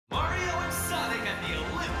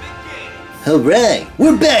Alright,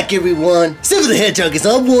 we're back everyone! Silver the Hedgehog is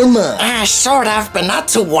all warm up! Sort of, but not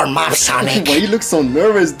too warm up, Sonic. Why you look so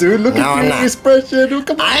nervous, dude? Look at your expression, dude.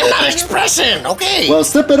 Come on. I'm not expressing, okay? Well,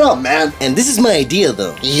 step it up, man. And this is my idea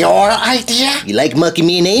though. Your idea? You like mucking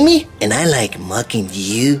me and Amy? And I like mucking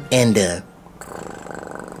you and What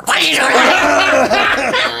are you doing?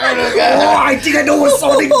 I think I know what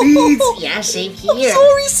Sonic means. Yeah, same here.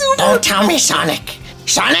 sorry, Silver! Don't tell me, Sonic.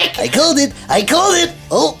 Sonic? I called it!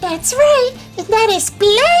 Oh! That's right, and that is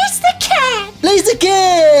Blaze the Cat. Blaze the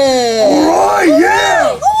Cat! Oh,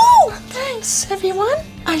 yeah! Ooh, thanks, everyone.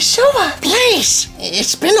 I show up. Please.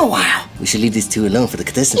 It's been a while. We should leave these two alone for the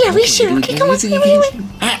contestants. Yeah, we should. Okay, come on. Wait.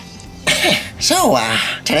 So,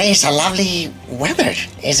 today's a lovely weather,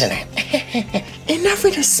 isn't it? Enough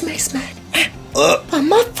with the smack.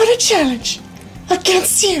 I'm up for the challenge.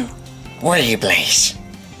 Against you. Were you, Blaze?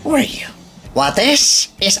 Were you? Well, this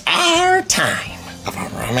is our time of a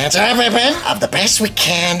romance of the best we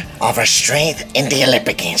can of our strength in the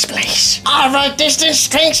Olympic Games, Blaze. Of our distance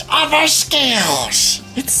strengths of our skills.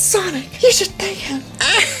 It's Sonic. You should thank him.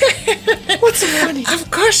 What's so funny?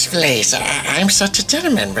 Of course, Blaze. I'm such a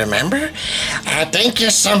gentleman, remember? Thank you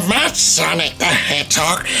so much, Sonic the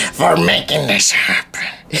Hedgehog, for making this happen.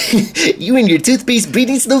 You and your toothpaste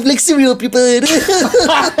breeding snowflake cereal prepared. Yeah,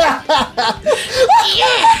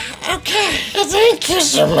 okay. Thank you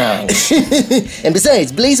so much. And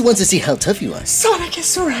besides, Blaze wants to see how tough you are. Sonic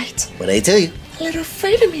is right. What'd I tell you? A little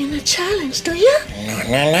afraid of me in the challenge, do you?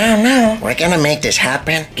 No. We're gonna make this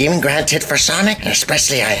happen. Giving granted for Sonic, and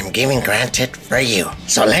especially I am giving granted for you.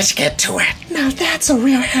 So let's get to it. Now that's a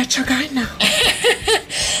real hedgehog I know.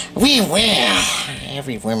 We will.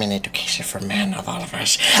 Every women education for men of all of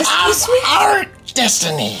us. Excuse Of me? our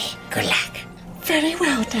destiny. Good luck. Very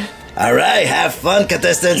well then. Alright, have fun,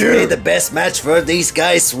 contestants. May the best match for these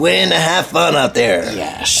guys win. Have fun out there.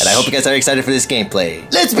 Yes. And I hope you guys are excited for this gameplay.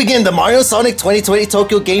 Let's begin the Mario Sonic 2020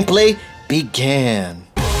 Tokyo gameplay. Began.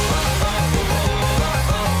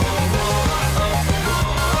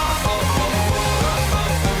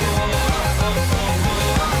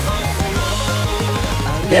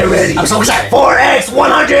 Get ready. I'm so excited. 4x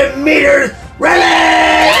 100 meters. Ready?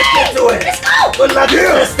 Let's get to it. Let's go. Good luck,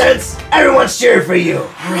 contestants. Everyone's cheering for you.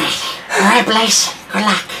 Alright, Blaze. Good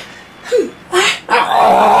luck.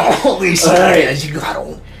 Holy shit. Alright, you got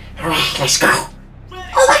him. Alright, let's go. Oh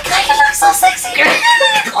my god, you look so sexy.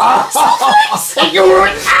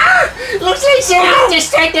 Looks like someone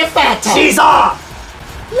destroyed the fat. She's off.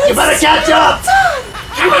 You better catch up.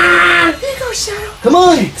 Come on. Here you go, Shadow. Come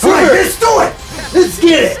on, Alright, let's do it. Let's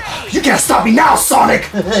get it. You can't stop me now, Sonic.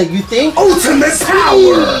 You think? Ultimate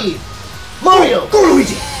power. Hey, Mario, Go,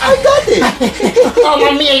 Luigi. I got this. Oh,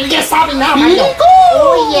 Mami, you can't stop me now, Mario. Go.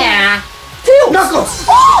 Oh, yeah. Tails. Knuckles.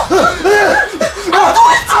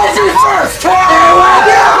 I'll do it first.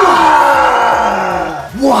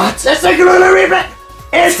 What? Let's take another replay.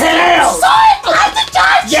 It's Tails. Sonic, I'm the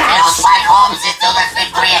judge. Yes. My homes into the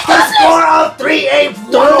victory The score of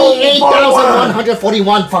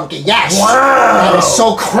 38,141, Funky. Yes. Wow. That is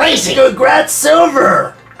so crazy. Congrats,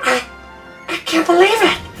 Silver. I can't believe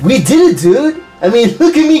it. We did it, dude. I mean,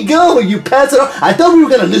 look at me go. You passed it off. I thought we were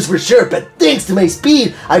gonna lose for sure, but thanks to my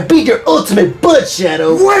speed, I beat your ultimate butt,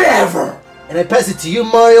 Shadow. Whatever. And I passed it to you,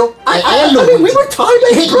 Mario. I mean, we were tied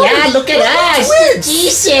like brothers. Yeah, look at us. Twins.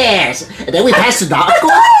 Jesus. And then we passed it off. I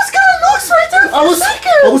was gonna lose right there for a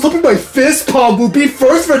second. I was hoping my fist palm would be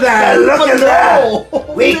first for that. And look at that.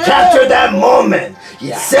 We captured that moment.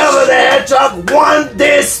 Yeah. Silver the Hedgehog won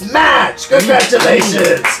this match.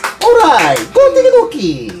 Congratulations. Alright, go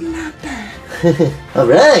Doki.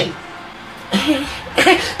 Alright.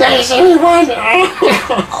 That is everyone.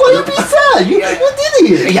 Why you be sad? You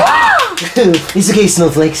did it. Yeah. It's okay,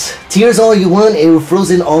 Snowflakes. Tears all you want and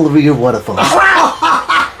frozen all over your waterfall.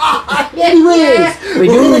 Anyways, we're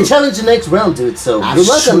doing the challenge the next round, dude, so good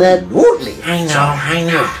luck on that. Absolutely. I know.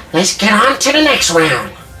 Let's get on to the next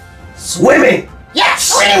round. Swimming. Yes,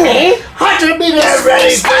 swimming. 100 meters. Get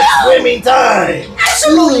ready for swimming time.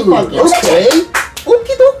 Absolutely, Funky. Okay.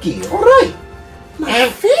 Okie dokie. Alright. My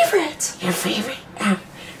favorite. Your favorite?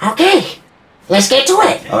 Okay. Let's get to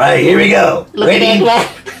it. All right, here we go. Look Ready? at that.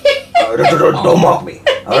 Don't mock me.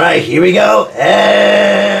 All right, here we go.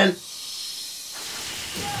 And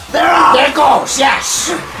they're off. There it goes. Yes.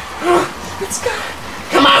 Let's go.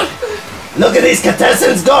 Come on. Look at these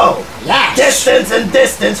contestants go. Yes. Distance and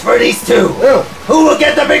distance for these two. Who will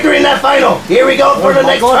get the victory in that final? Here we go for the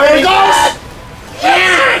next God, there turning. it goes.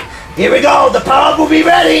 Yeah. Here we go. The power will be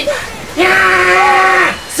ready.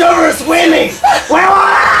 Yeah. Silver's winning. Oh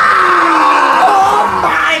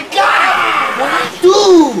my God.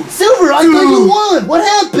 Dude, Silver I thought you won. What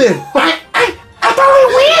happened? I thought we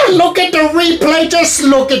win. Look at the replay. Just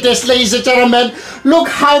look at this, ladies and gentlemen. Look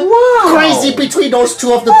how crazy between those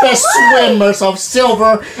two of the best swimmers of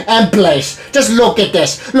Silver and Blaze. Just look at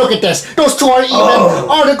this. Look at this. Those two are even.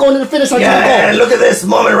 Oh, they're going to the finish line. Yeah, look at this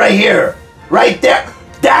moment right here. Right there.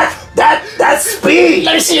 That's speed.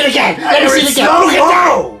 Let me see it again. Let me see it again.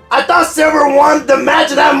 Slow-mo. I thought Silver won the match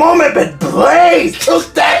at that moment, but Blaze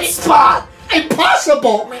took that spot.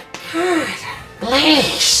 Impossible. My God.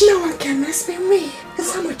 Blaze. No one can mess with me,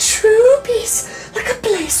 because I'm a true beast, like a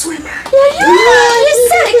Blaze swimmer. Yeah, you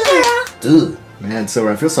said it, girl. Dude. Man,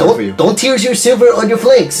 Silver, I feel sorry for you. Don't tears your Silver on your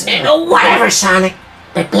flanks. Whatever, Sonic.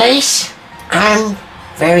 But Blaze, I'm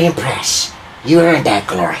very impressed. You earned that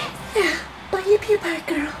glory. Yeah, but you back,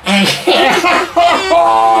 girl.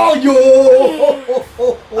 Oh,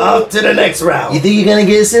 yo! Up to the next round. You think you're gonna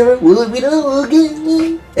get Silver? We'll get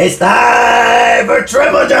it. It's time for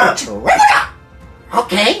triple jump.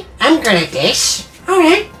 Okay, I'm good at this. All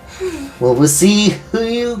right. Well, we'll see who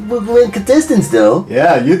you will win contestants, though.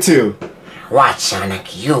 Yeah, you too. Watch,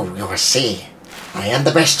 Sonic. You will see. I am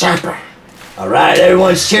the best jumper. All right,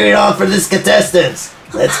 everyone's cheering on for this contestants.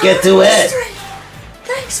 Let's get to it.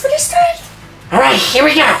 Thanks for the strength. All right, here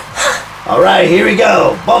we go. All right, here we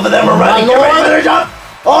go. Both of them are running. Get ready for their jump.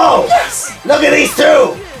 Oh, Yes. look at these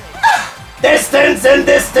two. Distance and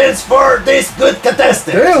distance for this good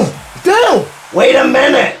contestant. Damn! Wait a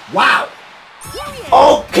minute. Wow.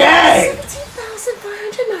 Okay.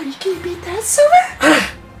 17,590. Can you beat that, Silver?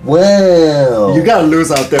 Well, You gotta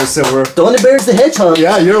lose out there, Silver. don't embarrass the hedgehog.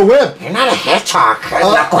 Yeah, you're a whip. You're not a hedgehog,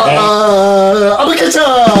 knucklehead. I'm a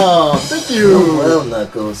ketchup! Thank you! Well,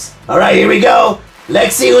 Knuckles. All right, here we go.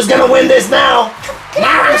 Let's see who's gonna win this now.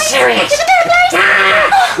 Now I'm serious.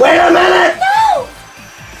 Wait a minute. No.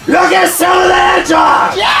 Look at Silver the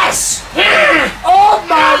Hedgehog. Yes! Oh,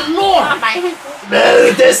 my Lord!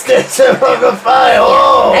 The distance of a fire.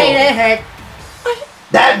 Oh. That hurt.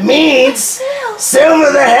 That means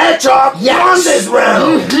Silver the Hedgehog won this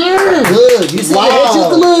round. Good. You see the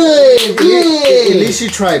hedgehog alive. At Yay. least you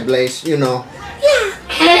tried, Blaze, you know.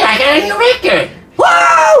 Hey, I got a new record.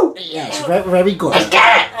 Whoa. Yes, very good. I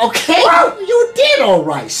got it. Okay. Well, you did all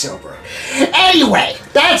right, Silver. Anyway,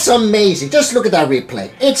 that's amazing. Just look at that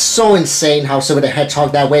replay. It's so insane how Silver the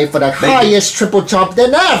Hedgehog that way for the highest triple jump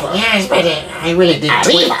than ever. Yes, but I really did.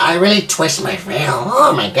 I really twist my rail.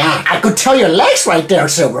 Oh my God! I could tell your legs right there,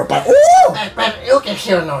 Silver. But ooh! But you'll get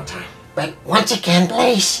here in no time. But once again,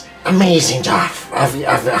 Blaze, amazing job of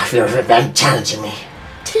your event challenging me.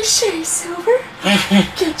 Touché, Silver.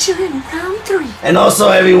 Get you in round 3. And also,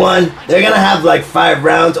 everyone, they're gonna have like 5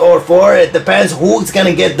 rounds or 4. It depends who's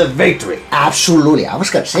gonna get the victory. Absolutely. I was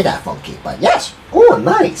gonna say that, Funky, but yes. Oh,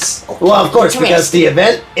 nice. Well, of course, because the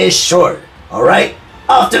event is short. All right.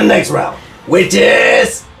 Off to the next round, which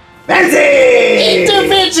is Fancy.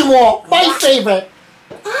 Individual, my favorite.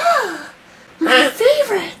 My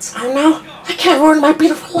favorite. Oh no, I can't ruin my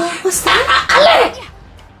beautiful life. What's that?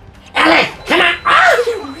 Ellie, come on.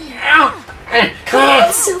 Come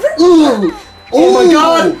on. Silver. Ooh. Oh my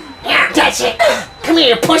God! Yeah, that's it. Come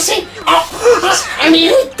here, pussy. Oh, I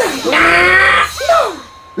mean, nah.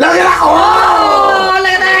 Look at that.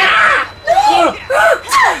 Oh.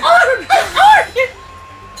 Oh, look at that.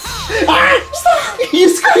 You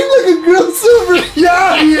scream like a girl, Silver.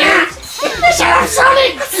 Yeah. Shut up,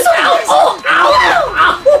 Sonic.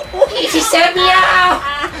 Ow. He just set me out.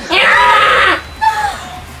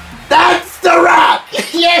 That's the rock.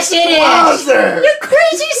 Yes, it is. Wowzer. You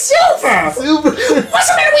crazy Silver. Silver. What's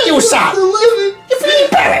the matter with you, son? You feel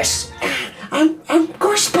embarrassed. I'm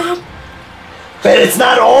goosebump. But it's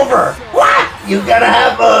not over. What? You gotta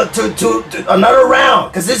have to another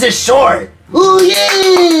round, cause this is short. Ooh,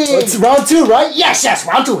 yay! It's round 2, right? Yes,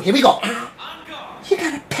 round 2. Here we go. You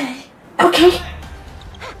gotta pay. Okay.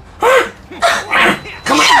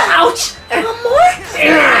 Come on. Ouch. One more?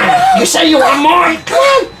 You say you want more? Come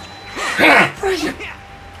on.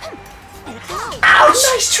 Ouch.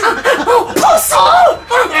 Nice try. Pussy.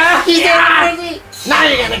 He's dead. Now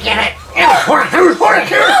you're gonna get it.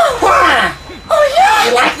 Oh, yeah.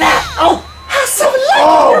 You like that? Oh. Have some love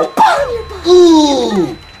Oh. in your butt.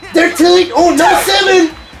 Ooh! They're tilting. Oh, no,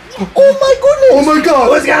 7. Oh my goodness! Oh my God!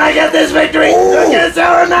 Who's gonna get this victory? Who's gonna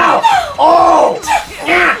sell her now? Oh!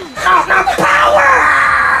 Yeah. Oh, the power.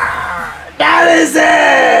 That is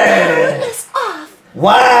it! It's off.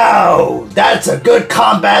 Wow! That's a good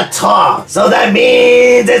combat talk. So that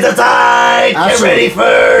means it's a tie. Get Absolutely. ready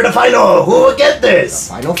for the final. Who will get this?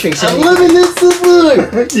 Final face. I'm loving this so far.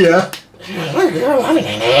 Yeah. You're loving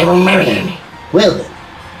it. Everyone marrying me. Well then,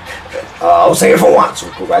 I'll say it for once. So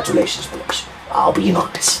congratulations, boys. I'll be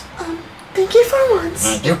honest. Thank you for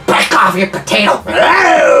once. You back off, you potato.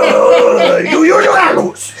 You gotta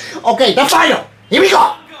lose. Okay, the final. Here we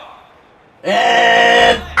go.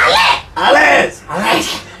 And Alice. All right.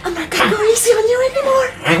 I'm not gonna go easy on you anymore.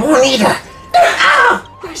 I won't either.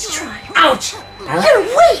 Ow! Nice try. Ouch! You're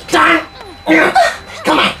weak. Done.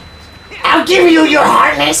 Come on. I'll give you your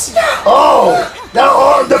hardness. Oh,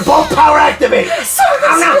 the bolt power activate. So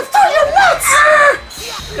I'm through your nuts.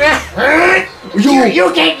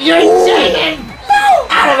 You get your thing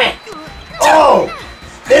out of it. Oh,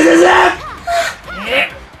 this is it.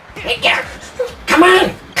 Come on.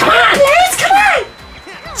 Please, come on.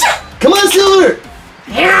 Come on, Silver!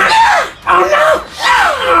 Oh no!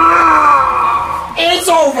 It's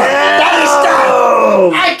over. That is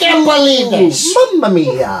done. I can't believe this. Mamma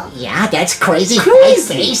mia! Yeah, that's crazy. I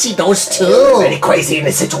see those two. Very crazy in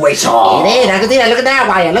the situation. It is. Look at that,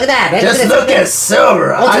 Wyatt. Look at that. Just look at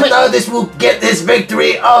Silver. I thought this will get this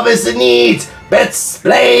victory of his needs. Bets,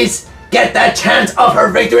 Blaze, get that chance of her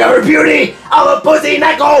victory, of her beauty, of a pussy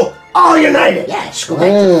Neko, all united. Yes,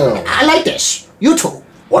 correct. I like this. You two.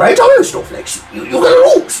 What I tell you, Snowflakes, you're gonna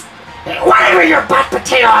lose. Whatever your butt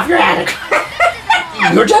potato off your attic.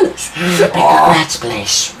 You're jealous. Congrats,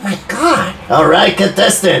 Blaze. My God. All right,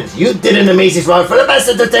 contestants, you did an amazing job for the best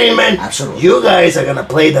entertainment. Absolutely. You guys are gonna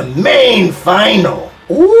play the main final.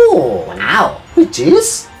 Ooh! Wow. Which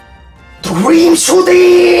is? Dream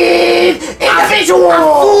shooting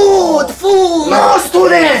individual. Food. No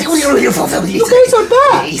students. You guys are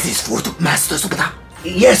back! Is this food, Master Superdog?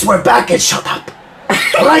 Yes, we're back and shut up.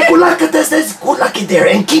 All right, good luck, contestants. Good luck in there,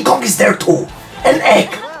 and King Kong is there too. An egg.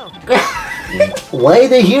 What are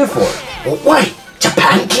they here for? Why?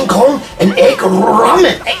 Japan King Kong, an egg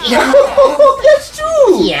ramen. That's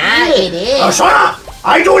true! Yeah, it is. Shut up!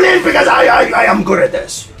 I do it because I am good at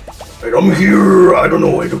this. And I'm here, I don't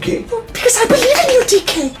know, educate. Because I believe in you,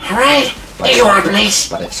 DK. All right. Here you are, Blaze.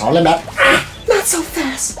 But it's all about... Not so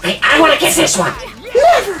fast. I want to get this one.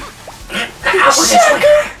 Never. I'll go this way.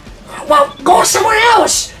 Well, go somewhere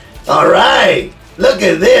else. All right, look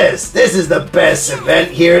at this. This is the best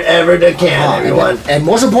event here ever to can, everyone. And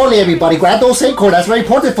most importantly, everybody, grab those same coins. That's very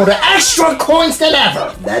important for the extra coins than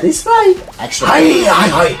ever. That is right. Extra.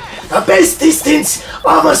 Hi. The best distance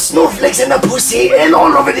of a snowflakes and a pussy and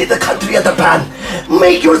all over the country of Japan.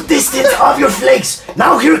 Make your distance of your flakes.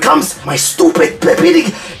 Now here comes my stupid,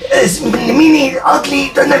 big, mini,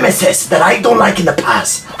 ugly nemesis that I don't like in the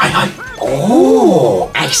past. Hi.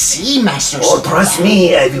 Oh, I see, Master. Oh, trust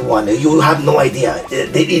me, everyone. You have no idea.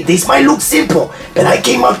 This might look simple, but I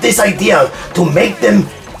came up with this idea to make them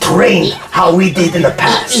train how we did in the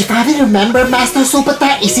past. If I remember, Master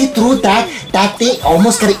Superdog, is it true that that thing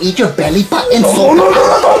almost gonna eat your belly button? No,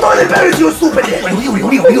 don't embarrass you, stupid. I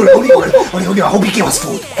hope he gave us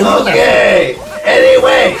food. Okay.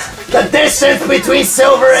 Anyways, the distance between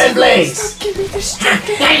Silver and Blaze. Give me the strength.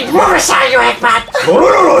 Hey, move aside, you eggplant. No.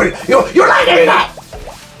 You're like that.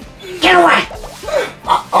 Get away.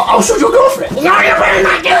 I'll shoot your girlfriend. No, you better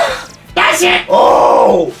not get. That's it.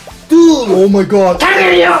 Oh. Dude, oh my god. Come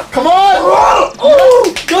here, you. Come on! Oh.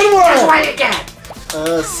 Good That's one! what you get.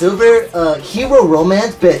 Silver, hero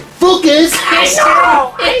romance, but focus! I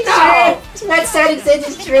know. What Sonic said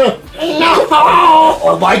is true. No.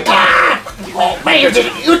 Oh my God. Oh, man, you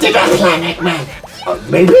did that plan, Eggman.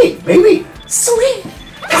 Maybe. Sweet.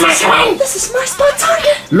 Come on. This is my spot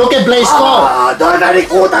target. Look at Blaze go! Very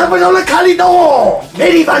good.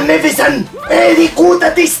 Very magnificent. Very good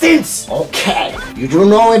distance. Okay, you do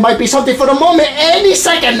know it might be something for the moment any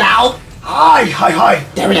second now. Hi.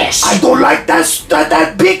 There it is. I don't like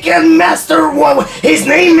that big master one. His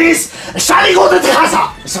name is Sharigo de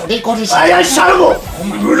Tekasa. So they go to Sharigo.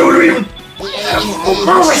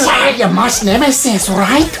 Move aside, you must nemesis,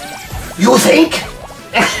 right? You think?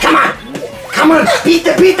 Come on, beat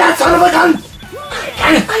that son of a gun.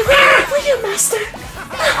 I will with you, Master.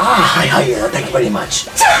 Hi, thank you very much.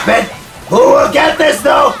 But who will get this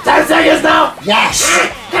though? 10 seconds now. Yes.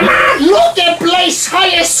 Come on, look at Blaze's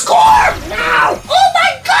highest score now. Oh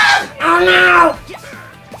my God. Oh no.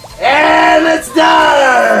 And it's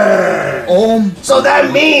done. So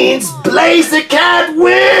that means Blaze the cat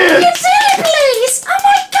wins. You did it, Blaze. Oh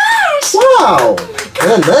my gosh. Wow!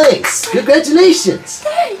 Nice! Congratulations!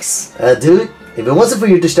 Thanks. Dude, if it wasn't for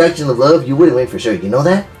your distraction of love, you wouldn't win for sure. You know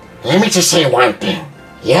that? Let me just say one thing.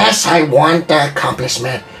 Yes, I want the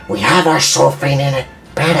accomplishment. We have our soul train in it,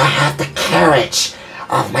 but I have the courage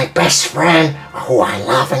of my best friend who I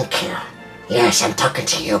love and care. Yes, I'm talking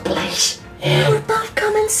to you, Blaze. We're And both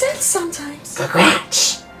common sense sometimes.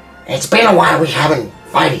 congrats. It's been a while we haven't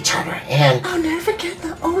fight each other, and I'll never forget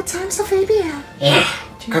the old times of ABL. yeah,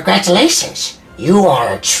 congratulations. You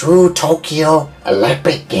are a true Tokyo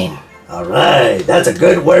Olympic game. All right, that's a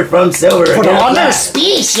good word from Silver. For the honor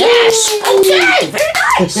speech, yes. Okay, very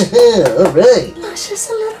nice. All right. Just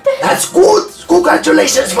a little bit. That's good.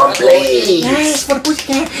 Congratulations for Blaze. Yes, for the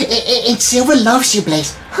pussycat. And Silver loves you,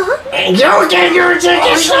 Blaze. And you get your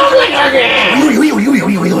ticket snuggling again.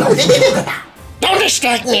 Don't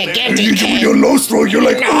distract me again, You give me DK. your low stroke, you're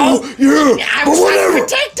like, No. oh, yeah, I'm but trying to whatever.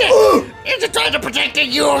 protect it. You're trying to protect it.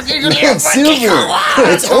 You Man, Silver,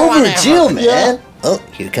 it's over, chill, man. Oh,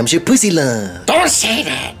 here comes your pussy love. Don't say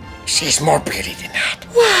that. She's more pretty than that.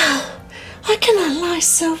 Wow. I cannot lie,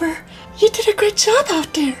 Silver. You did a great job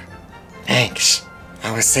out there. Thanks.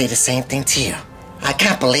 I would say the same thing to you. I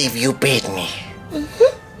can't believe you beat me.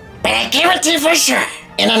 But I guarantee for sure,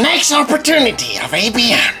 in the next opportunity of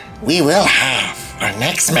ABM, we will have our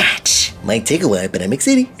next match. Might take a while, but I'm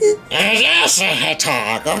excited. Yes,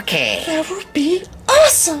 Hedgehog, okay. That would be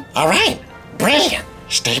awesome. All right, brilliant.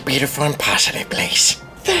 Stay beautiful and positive, please.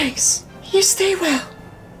 Thanks. You stay well.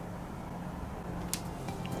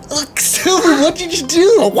 Look, Silver, what did you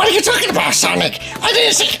do? Oh, what are you talking about, Sonic? I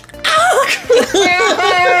didn't see...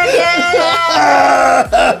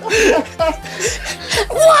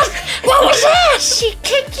 What? What was that? She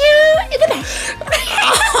kicked you in the back.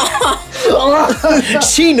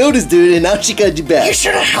 She noticed, dude, and now she got you You back.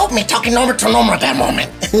 should have helped me talking number to number at that moment.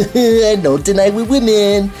 I don't deny with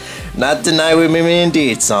women. Not deny with women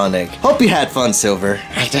indeed, Sonic. Hope you had fun, Silver.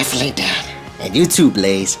 I definitely did. And you too,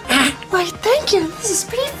 Blaze. Why, thank you. This is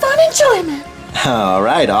pretty fun enjoyment.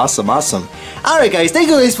 Alright, awesome. Alright guys, thank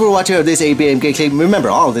you guys for watching this ABM gameplay. Remember,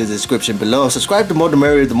 all of the description below. Subscribe to more the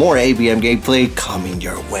merrier, the more ABM gameplay coming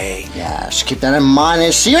your way. Yeah, just keep that in mind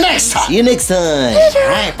and see you next time. See you next time. All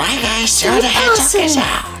right, bye guys. See you the Hedgehog is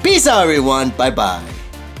out. Peace out everyone. Bye bye.